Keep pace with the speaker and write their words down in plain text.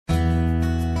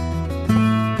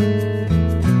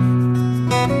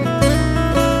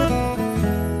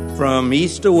From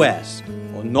east to west,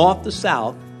 or north to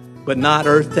south, but not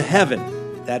earth to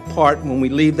heaven. That part, when we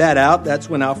leave that out, that's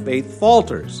when our faith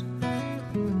falters.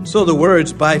 So the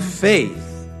words by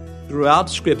faith throughout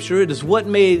Scripture, it is what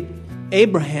made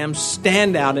Abraham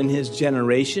stand out in his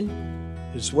generation.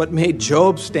 It's what made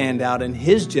Job stand out in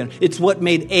his generation. It's what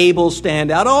made Abel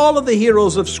stand out. All of the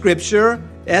heroes of Scripture,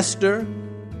 Esther,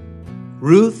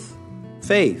 Ruth,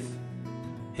 faith.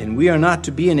 And we are not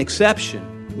to be an exception.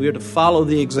 We are to follow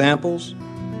the examples.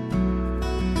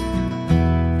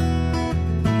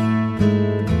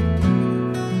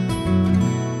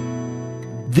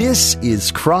 This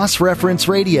is Cross-Reference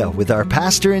Radio with our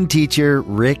pastor and teacher,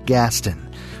 Rick Gaston.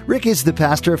 Rick is the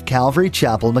pastor of Calvary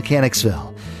Chapel,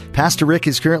 Mechanicsville. Pastor Rick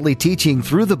is currently teaching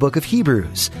through the book of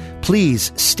Hebrews.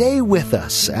 Please stay with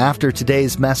us after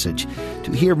today's message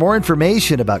to hear more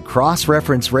information about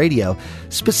Cross-Reference Radio,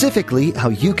 specifically how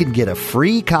you can get a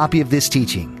free copy of this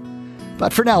teaching.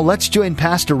 But for now, let's join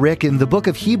Pastor Rick in the book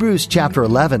of Hebrews chapter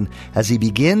 11 as he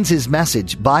begins his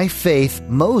message, By Faith,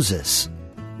 Moses.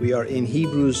 We are in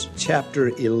Hebrews chapter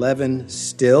 11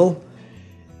 still.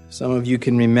 Some of you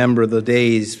can remember the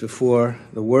days before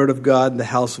the Word of God, the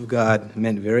house of God,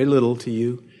 meant very little to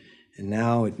you. And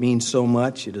now it means so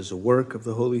much. It is a work of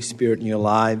the Holy Spirit in your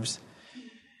lives.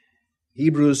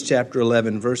 Hebrews chapter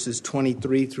 11, verses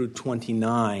 23 through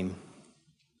 29.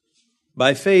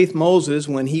 By faith, Moses,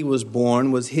 when he was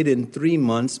born, was hidden 3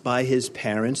 months by his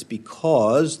parents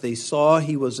because they saw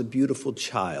he was a beautiful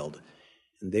child,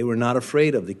 and they were not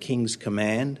afraid of the king's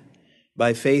command.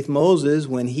 By faith, Moses,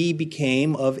 when he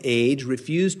became of age,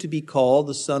 refused to be called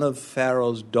the son of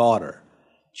Pharaoh's daughter,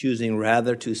 choosing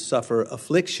rather to suffer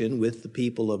affliction with the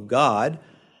people of God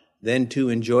than to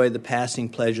enjoy the passing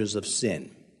pleasures of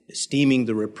sin, esteeming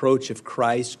the reproach of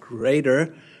Christ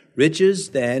greater riches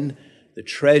than the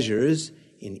treasures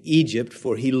in Egypt,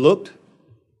 for he looked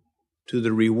to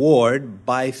the reward.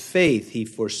 By faith he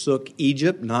forsook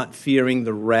Egypt, not fearing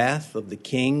the wrath of the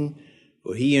king,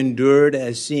 for he endured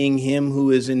as seeing him who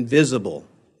is invisible.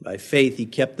 By faith he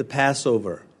kept the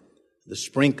Passover, the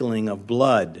sprinkling of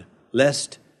blood,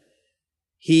 lest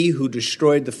he who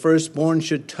destroyed the firstborn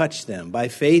should touch them. By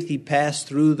faith he passed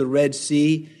through the Red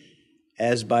Sea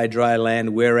as by dry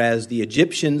land, whereas the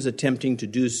Egyptians, attempting to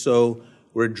do so,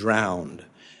 were drowned.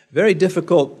 Very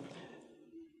difficult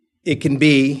it can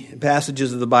be,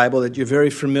 passages of the Bible that you're very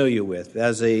familiar with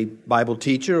as a Bible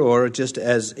teacher or just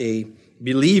as a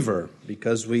believer,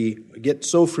 because we get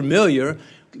so familiar,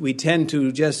 we tend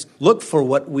to just look for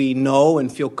what we know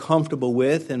and feel comfortable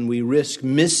with, and we risk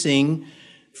missing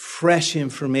fresh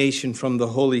information from the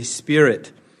Holy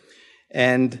Spirit.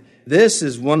 And this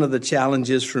is one of the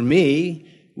challenges for me.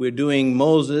 We're doing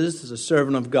Moses as a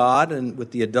servant of God and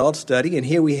with the adult study, and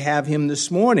here we have him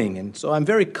this morning. And so I'm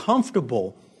very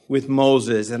comfortable with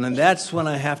Moses, and that's when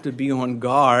I have to be on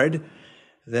guard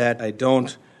that I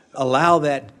don't allow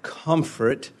that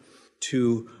comfort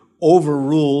to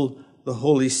overrule the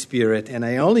Holy Spirit. And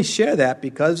I only share that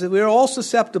because we're all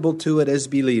susceptible to it as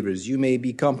believers. You may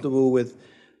be comfortable with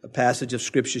a passage of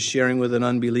Scripture sharing with an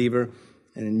unbeliever,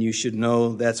 and you should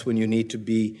know that's when you need to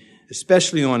be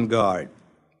especially on guard.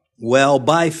 Well,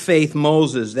 by faith,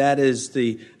 Moses, that is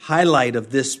the highlight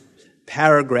of this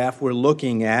paragraph we're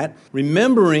looking at,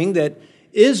 remembering that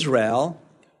Israel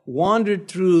wandered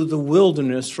through the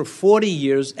wilderness for 40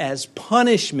 years as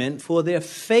punishment for their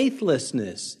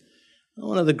faithlessness.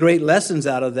 One of the great lessons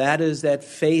out of that is that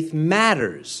faith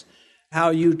matters. How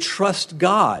you trust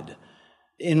God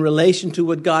in relation to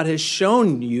what God has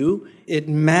shown you, it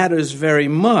matters very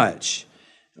much.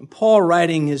 And Paul,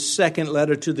 writing his second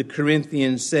letter to the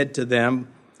Corinthians, said to them,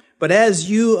 "But as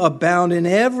you abound in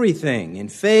everything, in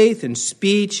faith and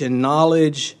speech and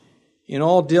knowledge, in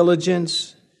all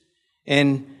diligence,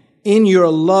 and in your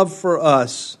love for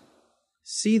us,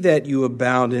 see that you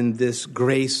abound in this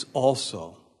grace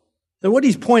also." And what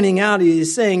he's pointing out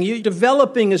is saying, you're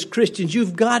developing as Christians,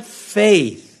 you've got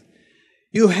faith.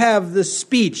 You have the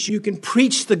speech. You can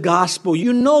preach the gospel.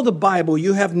 You know the Bible.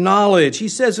 You have knowledge. He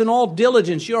says in all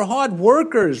diligence, you're hard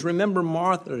workers. Remember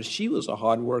Martha, she was a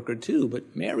hard worker too,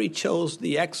 but Mary chose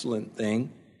the excellent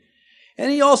thing. And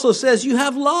he also says you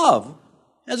have love.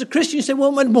 As a Christian, you say,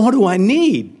 well, what more do I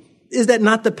need? Is that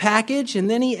not the package? And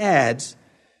then he adds,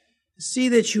 see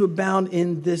that you abound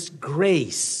in this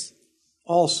grace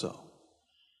also.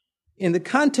 In the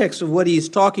context of what he's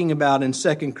talking about in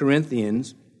 2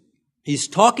 Corinthians, he's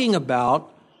talking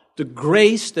about the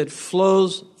grace that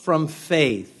flows from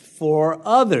faith for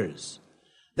others,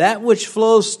 that which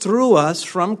flows through us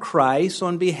from Christ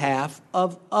on behalf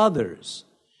of others.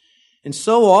 And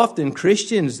so often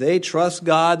Christians, they trust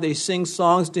God, they sing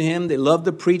songs to Him, they love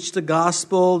to preach the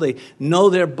gospel, they know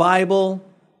their Bible,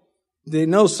 they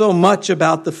know so much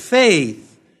about the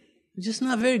faith. They're just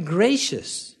not very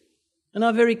gracious. They're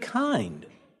not very kind.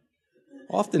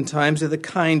 Oftentimes they're the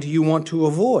kind you want to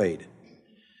avoid.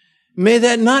 May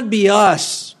that not be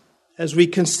us as we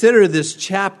consider this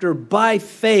chapter by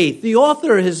faith. The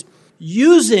author is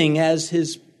using as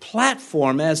his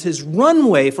platform, as his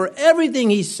runway for everything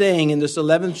he's saying in this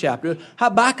 11th chapter,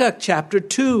 Habakkuk chapter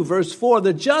 2, verse 4,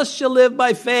 the just shall live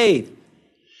by faith.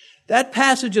 That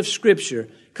passage of Scripture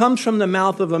comes from the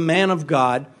mouth of a man of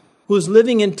God who is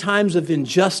living in times of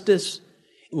injustice,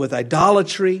 with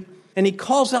idolatry, and he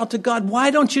calls out to God,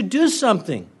 why don't you do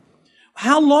something?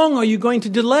 How long are you going to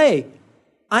delay?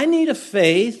 I need a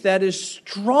faith that is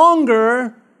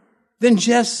stronger than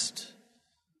just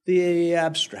the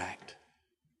abstract.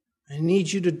 I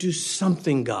need you to do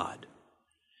something, God.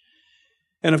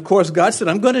 And of course, God said,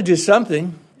 I'm going to do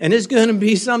something, and it's going to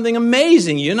be something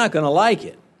amazing. You're not going to like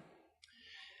it.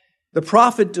 The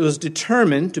prophet was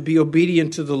determined to be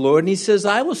obedient to the Lord, and he says,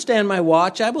 I will stand my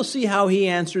watch. I will see how he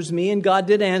answers me. And God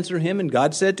did answer him, and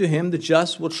God said to him, the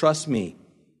just will trust me.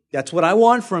 That's what I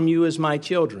want from you as my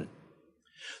children.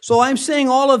 So I'm saying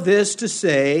all of this to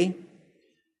say,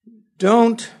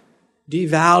 don't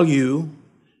devalue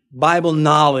Bible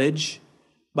knowledge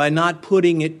by not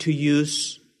putting it to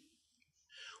use.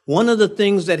 One of the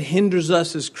things that hinders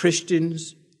us as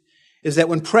Christians is that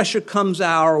when pressure comes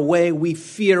our way, we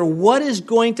fear what is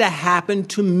going to happen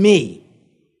to me.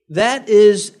 That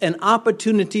is an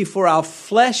opportunity for our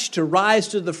flesh to rise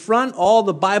to the front, all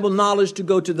the Bible knowledge to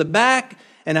go to the back,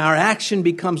 and our action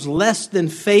becomes less than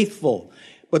faithful.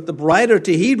 But the writer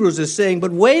to Hebrews is saying,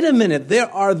 but wait a minute,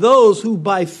 there are those who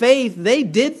by faith, they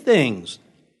did things.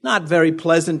 Not very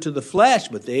pleasant to the flesh,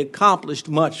 but they accomplished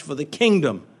much for the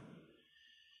kingdom.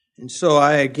 And so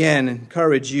I again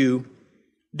encourage you,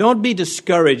 don't be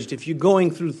discouraged if you're going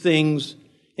through things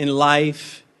in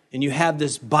life and you have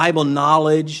this Bible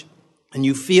knowledge and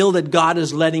you feel that God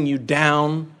is letting you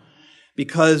down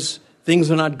because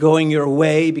things are not going your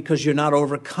way, because you're not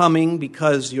overcoming,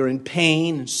 because you're in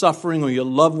pain and suffering, or your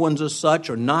loved ones are such,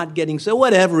 or not getting so,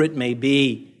 whatever it may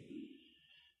be.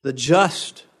 The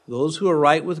just, those who are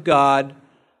right with God,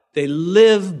 they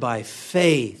live by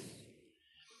faith.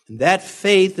 And that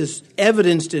faith is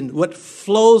evidenced in what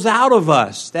flows out of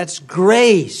us. That's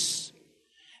grace.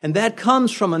 And that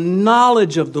comes from a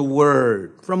knowledge of the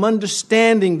Word, from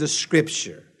understanding the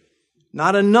Scripture.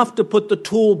 Not enough to put the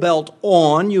tool belt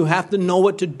on. You have to know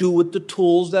what to do with the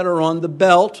tools that are on the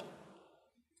belt.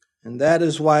 And that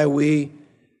is why we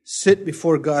sit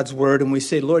before God's Word and we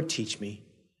say, Lord, teach me.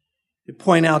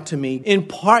 Point out to me,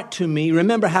 impart to me.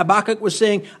 Remember, Habakkuk was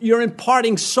saying, you're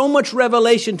imparting so much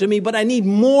revelation to me, but I need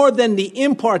more than the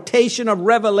impartation of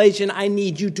revelation. I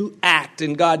need you to act.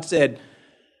 And God said,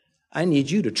 I need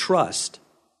you to trust.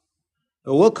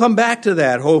 So we'll come back to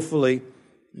that, hopefully,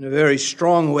 in a very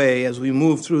strong way as we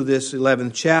move through this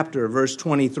 11th chapter. Verse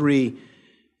 23,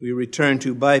 we return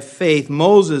to, by faith,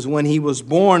 Moses, when he was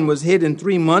born, was hidden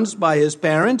 3 months by his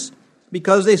parents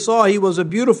because they saw he was a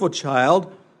beautiful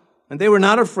child, and they were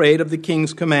not afraid of the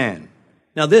king's command.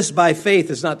 Now, this by faith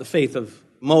is not the faith of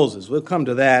Moses. We'll come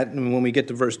to that when we get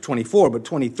to verse 24. But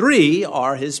 23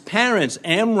 are his parents,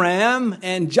 Amram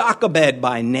and Jochebed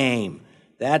by name.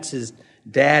 That's his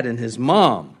dad and his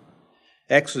mom.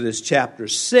 Exodus chapter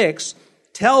 6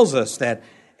 tells us that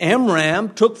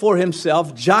Amram took for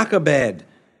himself Jochebed.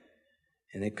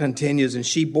 And it continues, and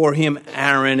she bore him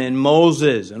Aaron and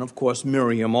Moses, and of course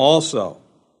Miriam also.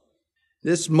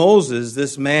 This Moses,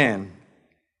 this man,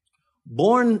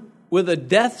 born with a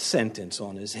death sentence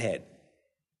on his head.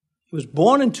 He was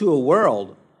born into a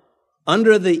world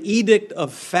under the edict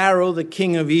of Pharaoh, the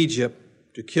king of Egypt,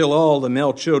 to kill all the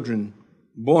male children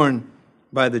born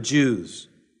by the Jews.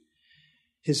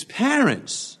 His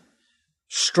parents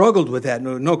struggled with that,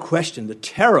 no question, the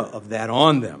terror of that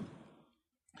on them.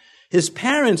 His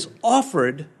parents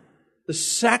offered the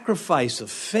sacrifice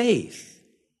of faith.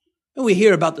 And we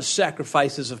hear about the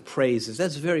sacrifices of praises.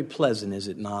 That's very pleasant, is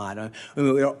it not?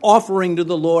 We are offering to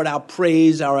the Lord our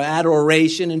praise, our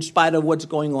adoration, in spite of what's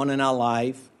going on in our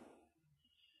life.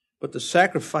 But the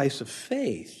sacrifice of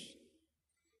faith,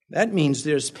 that means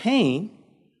there's pain.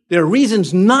 There are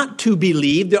reasons not to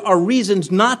believe. There are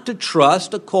reasons not to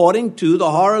trust according to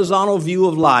the horizontal view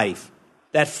of life,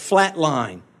 that flat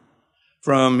line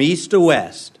from east to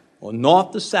west, or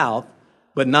north to south,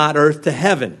 but not earth to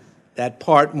heaven. That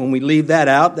part, when we leave that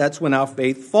out, that's when our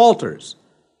faith falters.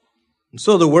 And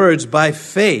so the words by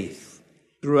faith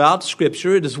throughout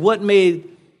Scripture, it is what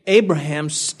made Abraham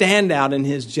stand out in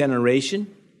his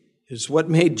generation. It's what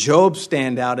made Job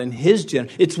stand out in his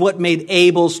generation. It's what made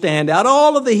Abel stand out.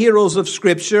 All of the heroes of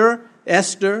Scripture,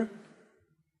 Esther,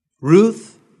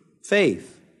 Ruth,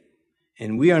 faith.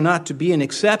 And we are not to be an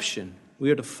exception.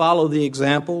 We are to follow the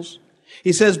examples.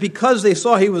 He says, because they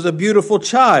saw he was a beautiful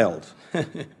child.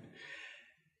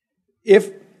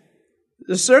 If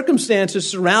the circumstances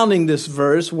surrounding this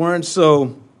verse weren't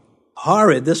so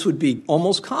horrid, this would be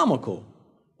almost comical.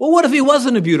 Well, what if he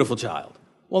wasn't a beautiful child?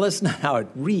 Well, that's not how it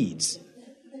reads.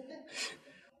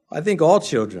 I think all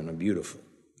children are beautiful.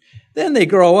 Then they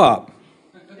grow up.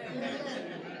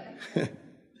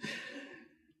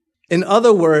 In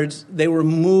other words, they were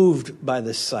moved by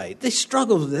the sight. They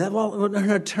struggled with that. Well, in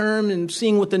her term and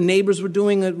seeing what the neighbors were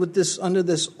doing with this under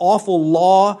this awful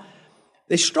law,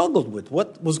 they struggled with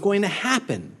what was going to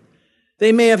happen.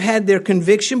 They may have had their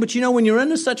conviction, but you know, when you're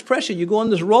under such pressure, you go on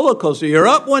this roller coaster. You're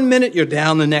up one minute, you're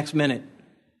down the next minute.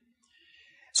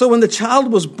 So when the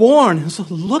child was born, so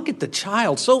look at the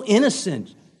child, so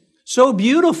innocent, so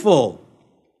beautiful,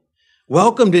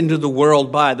 welcomed into the world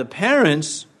by the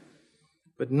parents,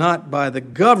 but not by the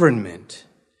government.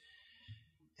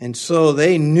 And so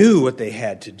they knew what they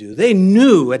had to do. They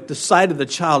knew at the sight of the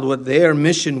child what their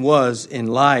mission was in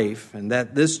life, and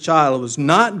that this child was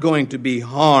not going to be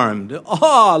harmed.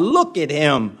 Oh, look at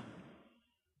him.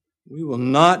 We will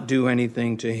not do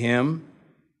anything to him.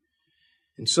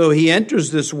 And so he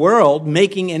enters this world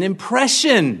making an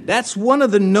impression. That's one of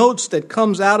the notes that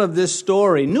comes out of this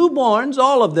story. Newborns,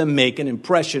 all of them make an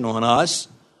impression on us,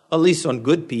 at least on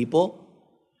good people.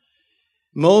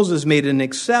 Moses made an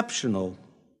exceptional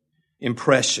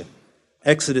impression.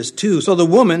 Exodus 2, so the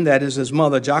woman, that is his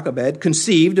mother Jochebed,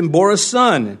 conceived and bore a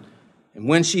son. And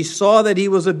when she saw that he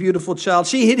was a beautiful child,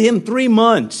 she hid him 3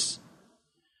 months.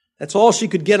 That's all she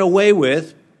could get away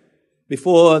with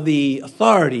before the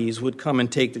authorities would come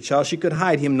and take the child. She could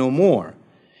hide him no more.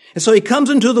 And so he comes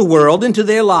into the world, into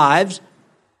their lives,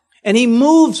 and he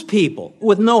moves people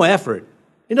with no effort.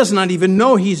 He does not even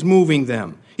know he's moving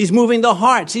them. He's moving the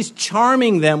hearts. He's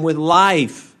charming them with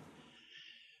life.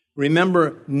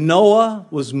 Remember, Noah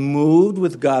was moved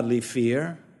with godly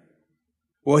fear.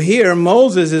 Well, here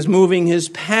Moses is moving his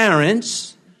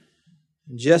parents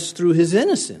just through his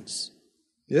innocence.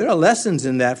 There are lessons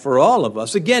in that for all of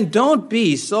us. Again, don't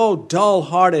be so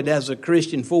dull-hearted as a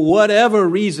Christian for whatever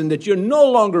reason that you're no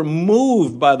longer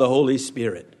moved by the Holy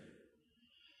Spirit.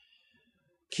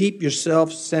 Keep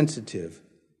yourself sensitive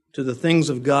to the things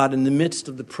of God in the midst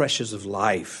of the pressures of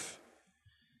life.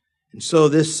 And so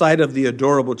this sight of the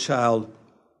adorable child,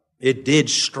 it did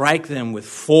strike them with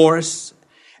force.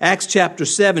 Acts chapter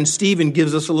 7, Stephen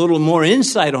gives us a little more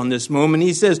insight on this moment.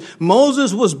 He says,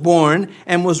 Moses was born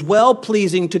and was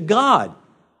well-pleasing to God.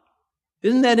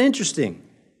 Isn't that interesting?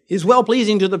 He's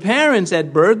well-pleasing to the parents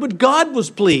at birth, but God was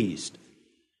pleased.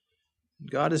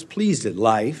 God is pleased at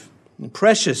life and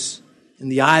precious in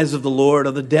the eyes of the Lord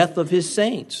are the death of his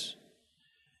saints.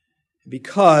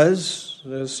 Because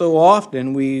so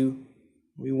often we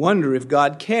wonder if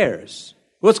God cares.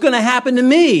 What's going to happen to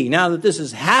me now that this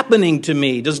is happening to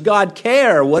me? Does God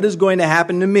care what is going to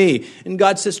happen to me? And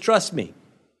God says, trust me,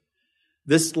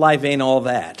 this life ain't all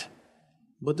that.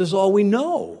 But this is all we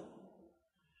know.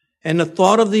 And the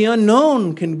thought of the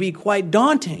unknown can be quite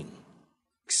daunting,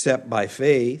 except by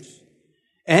faith.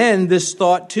 And this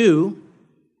thought too,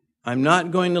 I'm not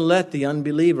going to let the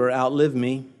unbeliever outlive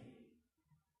me.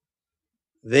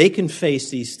 They can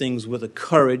face these things with a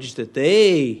courage that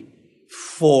they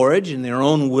forge in their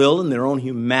own will and their own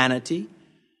humanity.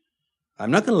 I'm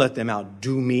not going to let them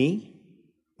outdo me.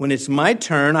 When it's my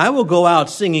turn, I will go out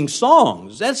singing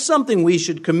songs. That's something we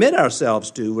should commit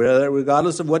ourselves to,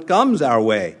 regardless of what comes our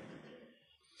way.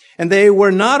 And they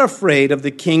were not afraid of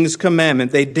the king's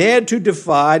commandment. They dared to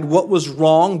defy what was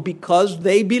wrong because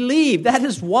they believed. That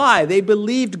is why they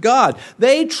believed God.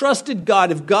 They trusted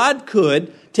God. If God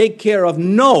could take care of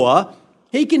Noah,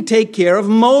 he can take care of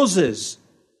Moses.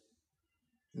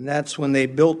 And that's when they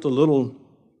built a little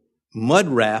mud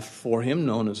raft for him,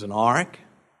 known as an ark,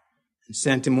 and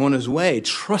sent him on his way,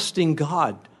 trusting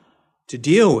God to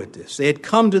deal with this. They had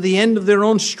come to the end of their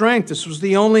own strength. This was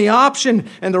the only option.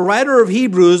 And the writer of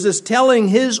Hebrews is telling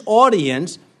his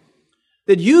audience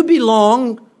that you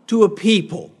belong to a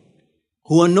people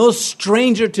who are no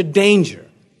stranger to danger.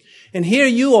 And here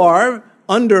you are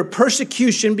under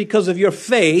persecution because of your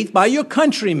faith by your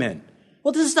countrymen.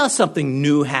 Well, this is not something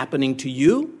new happening to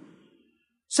you.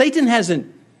 Satan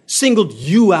hasn't singled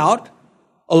you out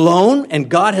alone, and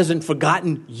God hasn't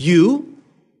forgotten you.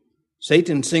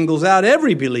 Satan singles out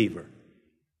every believer.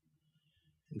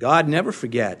 God never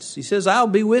forgets. He says, I'll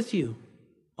be with you.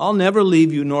 I'll never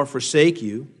leave you nor forsake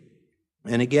you.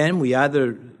 And again, we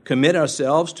either commit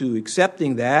ourselves to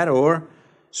accepting that or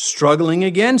struggling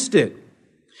against it.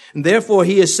 And therefore,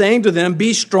 he is saying to them,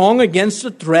 be strong against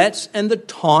the threats and the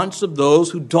taunts of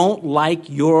those who don't like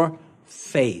your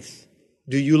faith.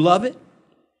 Do you love it?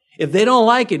 If they don't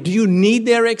like it, do you need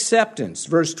their acceptance?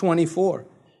 Verse 24.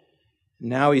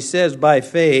 Now he says, by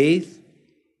faith,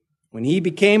 when he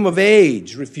became of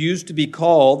age, refused to be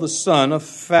called the son of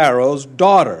Pharaoh's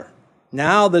daughter.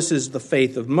 Now this is the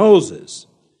faith of Moses.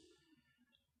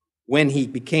 When he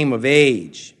became of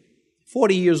age,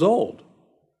 40 years old.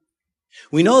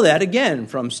 We know that again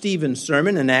from Stephen's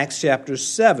sermon in Acts chapter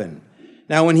 7.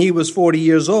 Now when he was 40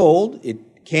 years old,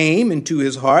 it came into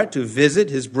his heart to visit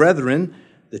his brethren,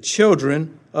 the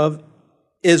children of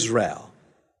Israel.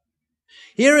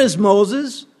 Here is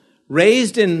Moses,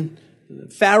 raised in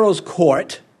Pharaoh's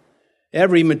court.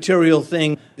 Every material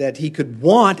thing that he could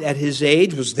want at his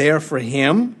age was there for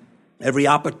him. Every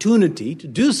opportunity to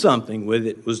do something with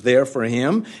it was there for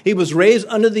him. He was raised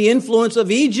under the influence of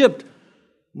Egypt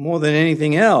more than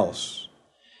anything else.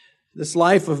 This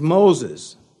life of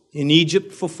Moses in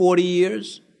Egypt for 40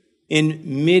 years,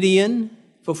 in Midian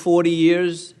for 40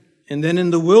 years, and then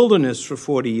in the wilderness for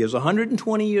 40 years,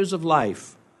 120 years of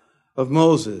life of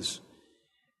Moses.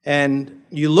 And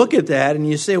you look at that and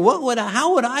you say,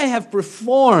 how would I have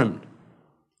performed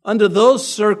under those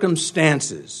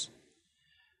circumstances?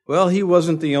 Well, he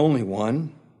wasn't the only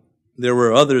one. There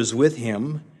were others with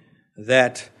him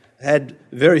that had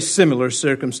very similar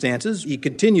circumstances. He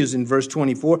continues in verse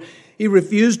 24, he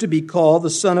refused to be called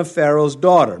the son of Pharaoh's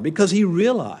daughter because he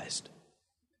realized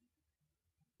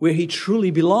where he truly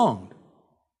belonged.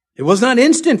 It was not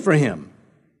instant for him.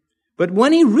 But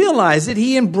when he realized it,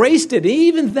 he embraced it.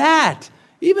 Even that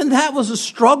was a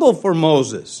struggle for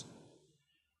Moses.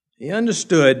 He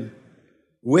understood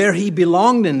where he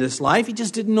belonged in this life. He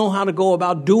just didn't know how to go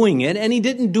about doing it, and he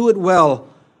didn't do it well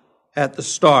at the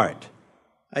start.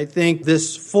 I think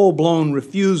this full-blown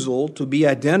refusal to be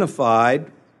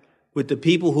identified with the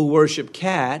people who worship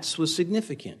cats was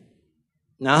significant.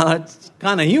 Now, it's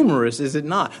kind of humorous, is it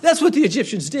not? That's what the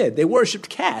Egyptians did. They worshipped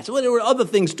cats. Well, there were other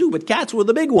things too, but cats were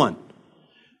the big one.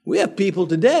 We have people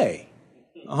today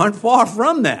aren't far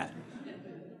from that.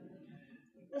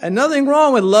 And nothing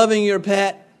wrong with loving your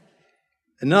pet,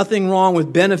 and nothing wrong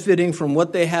with benefiting from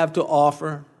what they have to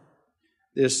offer.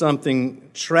 There's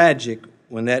something tragic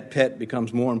when that pet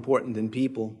becomes more important than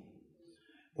people,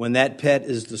 when that pet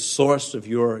is the source of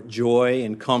your joy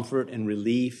and comfort and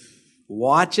relief.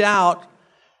 Watch out.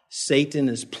 Satan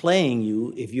is playing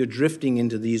you if you're drifting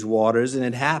into these waters, and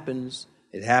it happens.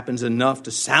 It happens enough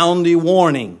to sound the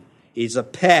warning. He's a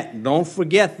pet. Don't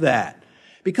forget that.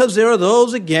 Because there are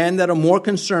those, again, that are more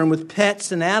concerned with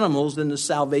pets and animals than the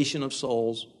salvation of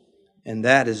souls. And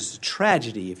that is a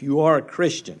tragedy if you are a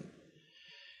Christian.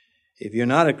 If you're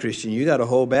not a Christian, you got a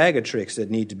whole bag of tricks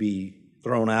that need to be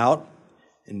thrown out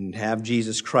and have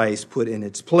Jesus Christ put in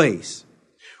its place.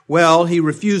 Well, he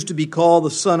refused to be called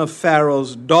the son of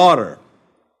Pharaoh's daughter.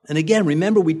 And again,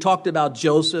 remember we talked about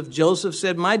Joseph. Joseph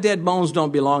said, my dead bones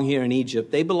don't belong here in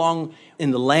Egypt. They belong in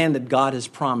the land that God has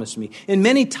promised me. And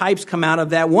many types come out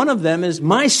of that. One of them is,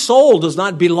 my soul does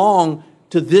not belong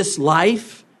to this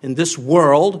life, in this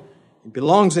world. It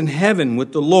belongs in heaven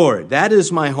with the Lord. That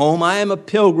is my home. I am a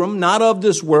pilgrim, not of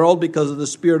this world, because of the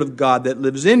Spirit of God that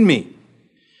lives in me.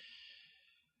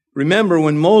 Remember,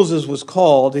 when Moses was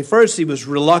called, at first he was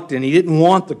reluctant. He didn't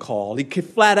want the call. He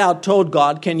flat out told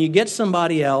God, can you get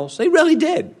somebody else? They really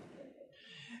did.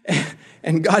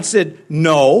 And God said,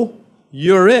 no,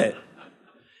 you're it.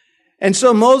 And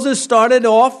so Moses started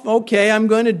off, okay, I'm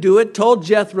going to do it. Told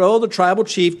Jethro, the tribal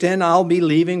chieftain, I'll be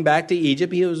leaving back to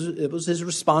Egypt. It was his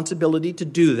responsibility to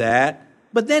do that.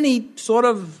 But then he sort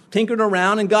of tinkered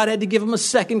around, and God had to give him a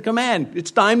second command. It's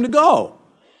time to go.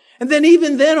 And then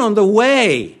even then on the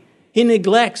way, he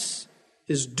neglects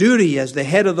his duty as the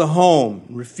head of the home,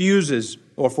 refuses,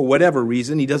 or for whatever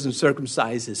reason, he doesn't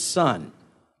circumcise his son.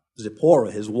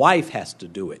 Zipporah, his wife, has to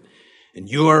do it. And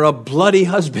you are a bloody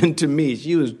husband to me.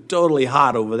 She was totally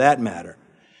hot over that matter.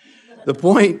 The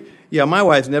point, my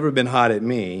wife's never been hot at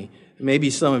me. Maybe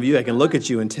some of you, I can look at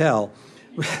you and tell.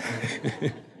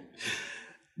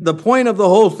 The point of the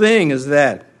whole thing is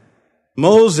that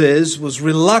Moses was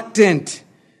reluctant.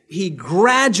 He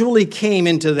gradually came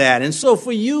into that. And so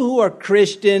for you who are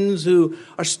Christians, who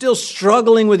are still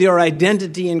struggling with your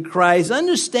identity in Christ,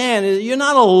 understand you're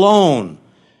not alone.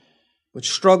 Which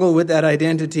struggle with that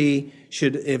identity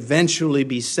should eventually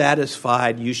be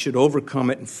satisfied. You should overcome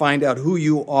it and find out who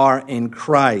you are in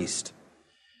Christ.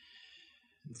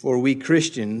 For we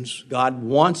Christians, God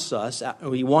wants us,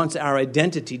 He wants our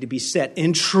identity to be set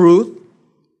in truth.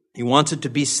 He wants it to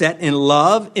be set in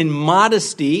love, in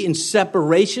modesty, in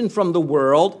separation from the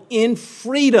world, in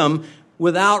freedom,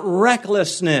 without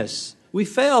recklessness. We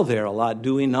fail there a lot,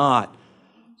 do we not?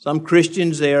 Some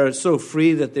Christians, they are so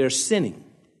free that they're sinning.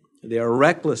 They are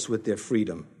reckless with their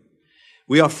freedom.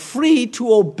 We are free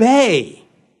to obey.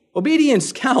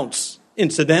 Obedience counts,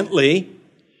 incidentally.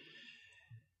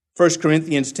 1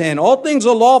 Corinthians 10, all things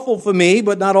are lawful for me,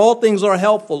 but not all things are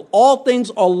helpful. All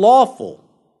things are lawful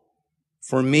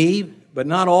for me, but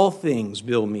not all things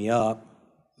build me up.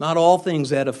 Not all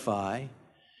things edify.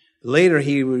 Later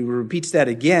he repeats that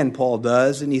again, Paul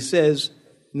does, and he says,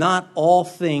 not all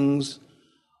things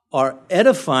are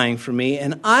edifying for me,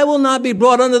 and I will not be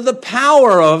brought under the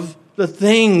power of the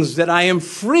things that I am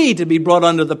free to be brought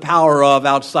under the power of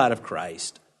outside of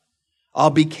Christ. I'll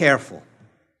be careful.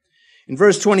 In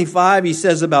verse 25, he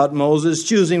says about Moses,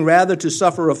 choosing rather to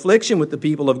suffer affliction with the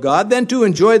people of God than to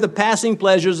enjoy the passing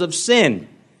pleasures of sin.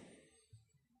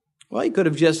 Well, he could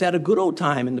have just had a good old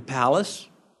time in the palace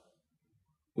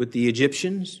with the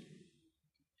Egyptians.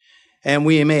 And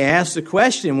we may ask the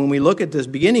question when we look at this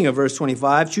beginning of verse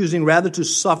 25, choosing rather to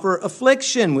suffer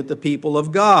affliction with the people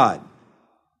of God.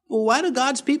 Well, why do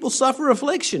God's people suffer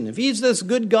affliction? If He's this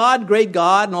good God, great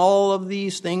God, and all of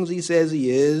these things He says He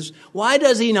is, why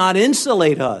does He not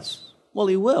insulate us? Well,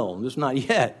 He will, just not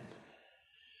yet.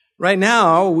 Right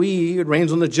now, it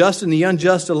rains on the just and the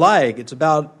unjust alike. It's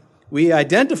about we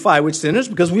identify with sinners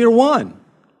because we are one.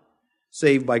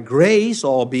 Saved by grace,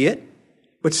 albeit,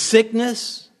 but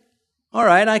sickness, all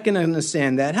right, I can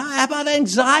understand that. How about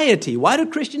anxiety? Why do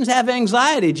Christians have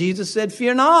anxiety? Jesus said,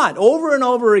 fear not, over and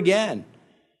over again.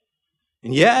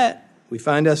 And yet, we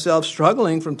find ourselves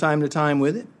struggling from time to time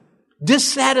with it.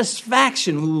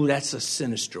 Dissatisfaction, ooh, that's a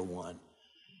sinister one.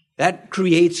 That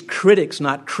creates critics,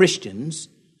 not Christians.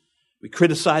 We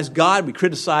criticize God, we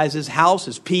criticize His house,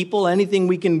 His people, anything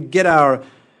we can get our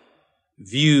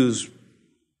views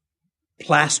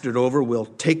plastered over, we'll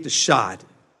take the shot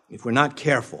if we're not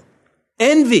careful.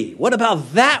 Envy, what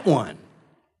about that one?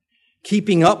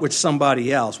 Keeping up with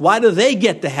somebody else. Why do they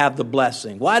get to have the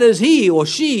blessing? Why does he or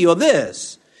she or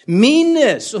this?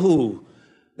 Meanness. Ooh,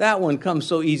 that one comes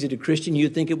so easy to Christian,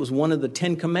 you'd think it was one of the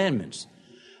 10 commandments.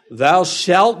 Thou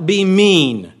shalt be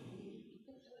mean.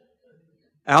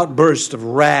 Outburst of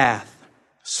wrath,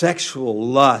 sexual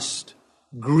lust,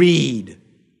 greed,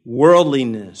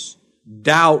 worldliness,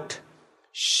 doubt,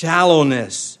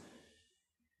 shallowness,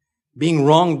 being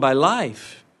wronged by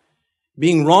life,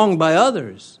 being wronged by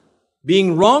others,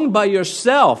 being wronged by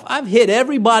yourself. I've hit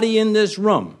everybody in this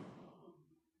room,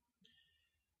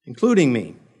 including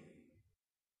me.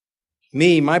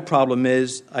 My problem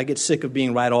is I get sick of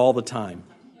being right all the time.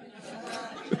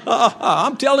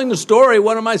 I'm telling the story.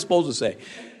 What am I supposed to say?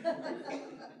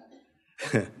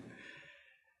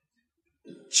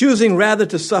 Choosing rather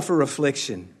to suffer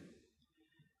affliction,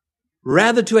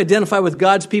 rather to identify with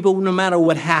God's people no matter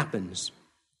what happens.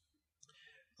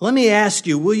 Let me ask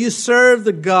you, will you serve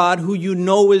the God who you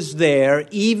know is there,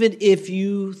 even if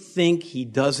you think He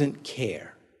doesn't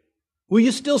care? Will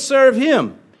you still serve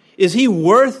Him? Is He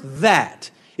worth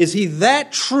that? Is He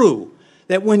that true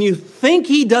that when you think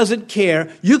He doesn't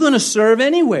care, you're going to serve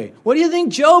anyway? What do you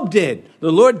think Job did?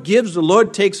 The Lord gives, the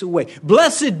Lord takes away.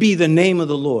 Blessed be the name of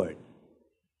the Lord.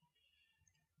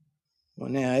 Well,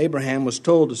 now Abraham was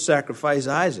told to sacrifice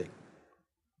Isaac.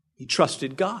 He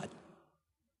trusted God,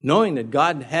 knowing that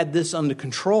God had this under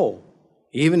control,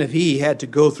 even if he had to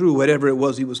go through whatever it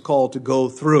was he was called to go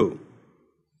through.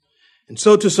 And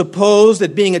so to suppose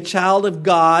that being a child of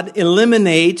God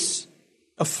eliminates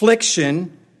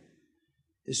affliction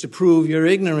is to prove your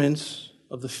ignorance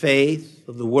of the faith,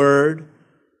 of the Word,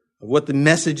 of what the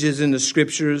messages in the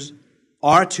Scriptures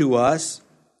are to us.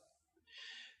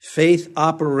 Faith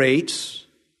operates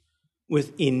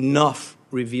with enough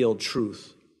revealed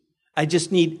truth. I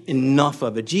just need enough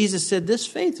of it. Jesus said this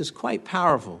faith is quite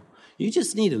powerful. You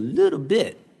just need a little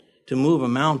bit to move a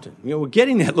mountain. We're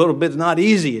getting that little bit is not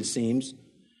easy, it seems,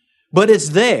 but it's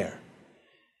there.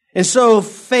 And so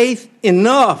faith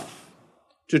enough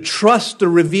to trust the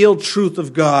revealed truth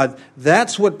of God,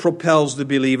 that's what propels the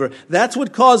believer. That's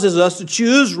what causes us to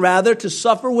choose rather to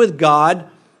suffer with God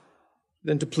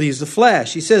than to please the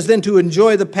flesh. He says then to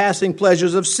enjoy the passing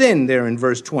pleasures of sin there in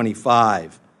verse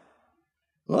 25.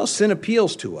 Well, sin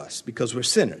appeals to us because we're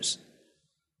sinners.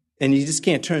 And you just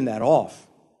can't turn that off.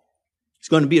 It's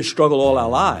going to be a struggle all our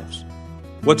lives.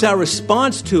 What's our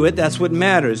response to it? That's what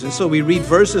matters. And so we read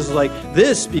verses like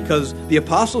this because the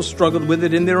apostles struggled with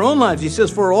it in their own lives. He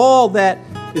says, for all that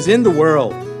is in the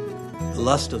world, the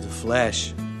lust of the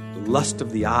flesh, the lust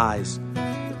of the eyes,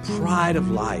 the pride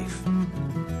of life,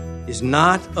 is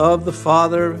not of the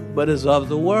Father, but is of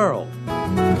the world.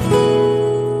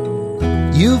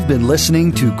 You've been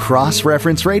listening to Cross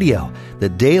Reference Radio, the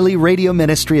daily radio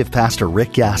ministry of Pastor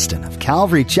Rick Gaston of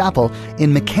Calvary Chapel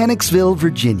in Mechanicsville,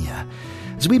 Virginia.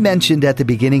 As we mentioned at the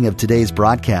beginning of today's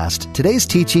broadcast, today's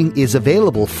teaching is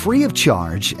available free of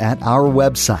charge at our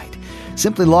website.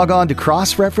 Simply log on to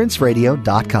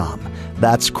crossreferenceradio.com.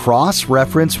 That's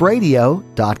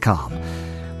crossreferenceradio.com.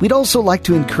 We'd also like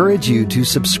to encourage you to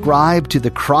subscribe to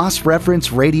the Cross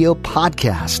Reference Radio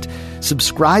podcast.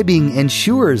 Subscribing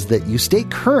ensures that you stay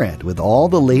current with all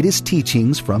the latest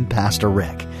teachings from Pastor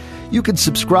Rick. You can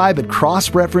subscribe at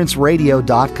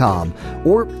crossreferenceradio.com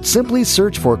or simply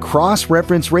search for Cross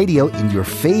Reference Radio in your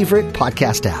favorite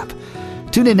podcast app.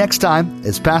 Tune in next time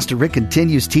as Pastor Rick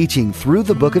continues teaching through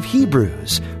the book of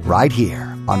Hebrews right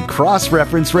here on Cross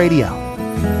Reference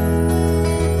Radio.